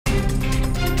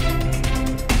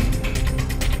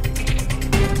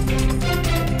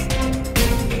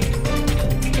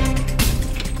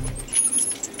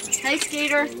Nice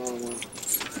skater.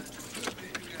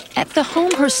 At the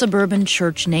home her suburban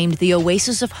church named the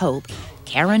Oasis of Hope,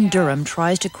 Karen Durham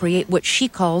tries to create what she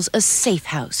calls a safe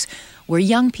house, where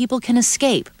young people can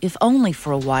escape, if only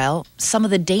for a while, some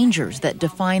of the dangers that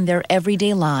define their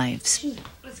everyday lives.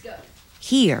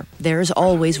 Here, there's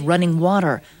always running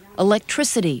water,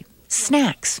 electricity,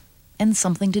 snacks, and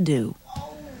something to do.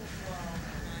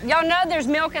 Y'all know there's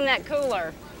milk in that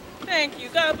cooler. Thank you.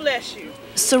 God bless you.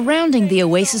 Surrounding the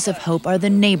Oasis of Hope are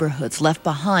the neighborhoods left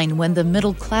behind when the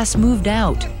middle class moved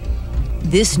out.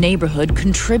 This neighborhood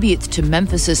contributes to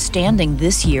Memphis's standing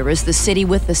this year as the city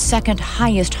with the second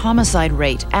highest homicide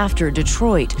rate after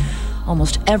Detroit.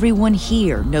 Almost everyone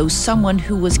here knows someone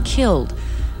who was killed.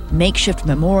 Makeshift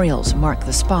memorials mark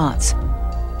the spots.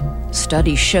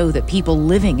 Studies show that people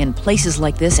living in places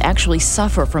like this actually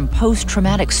suffer from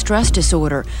post-traumatic stress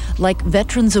disorder, like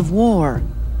veterans of war.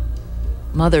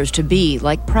 Mothers-to-be,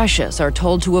 like Precious, are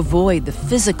told to avoid the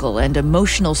physical and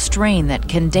emotional strain that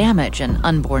can damage an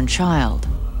unborn child.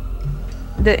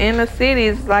 The inner city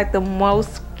is like the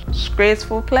most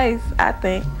stressful place, I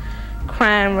think.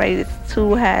 Crime rate is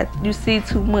too high. You see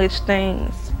too much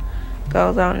things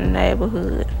goes on in the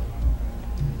neighborhood.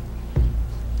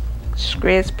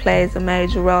 Stress plays a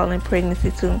major role in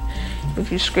pregnancy too.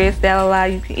 If you're stressed out a lot,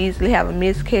 you can easily have a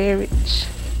miscarriage.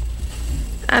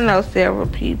 I know several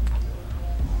people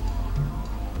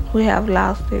who have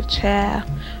lost their child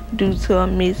due to a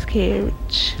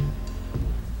miscarriage.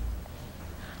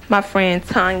 My friend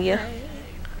Tanya,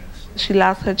 she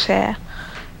lost her child.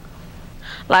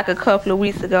 Like a couple of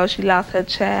weeks ago, she lost her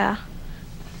child.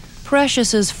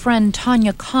 Precious's friend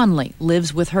Tanya Conley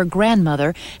lives with her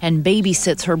grandmother and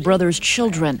babysits her brother's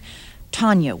children.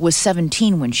 Tanya was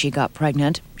 17 when she got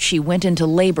pregnant. She went into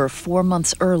labor 4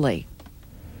 months early.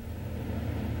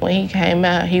 When he came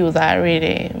out, he was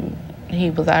already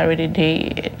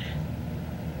dead.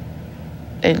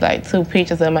 They like took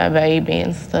pictures of my baby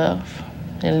and stuff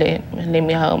and let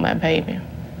me hold my baby.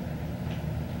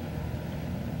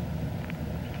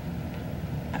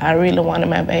 I really wanted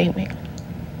my baby.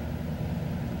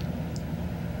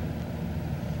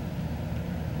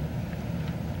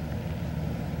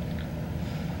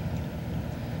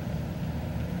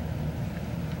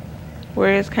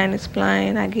 Words can't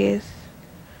explain, I guess.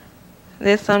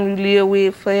 That's something you live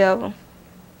with forever.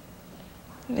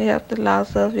 You have the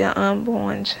loss of your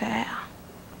unborn child.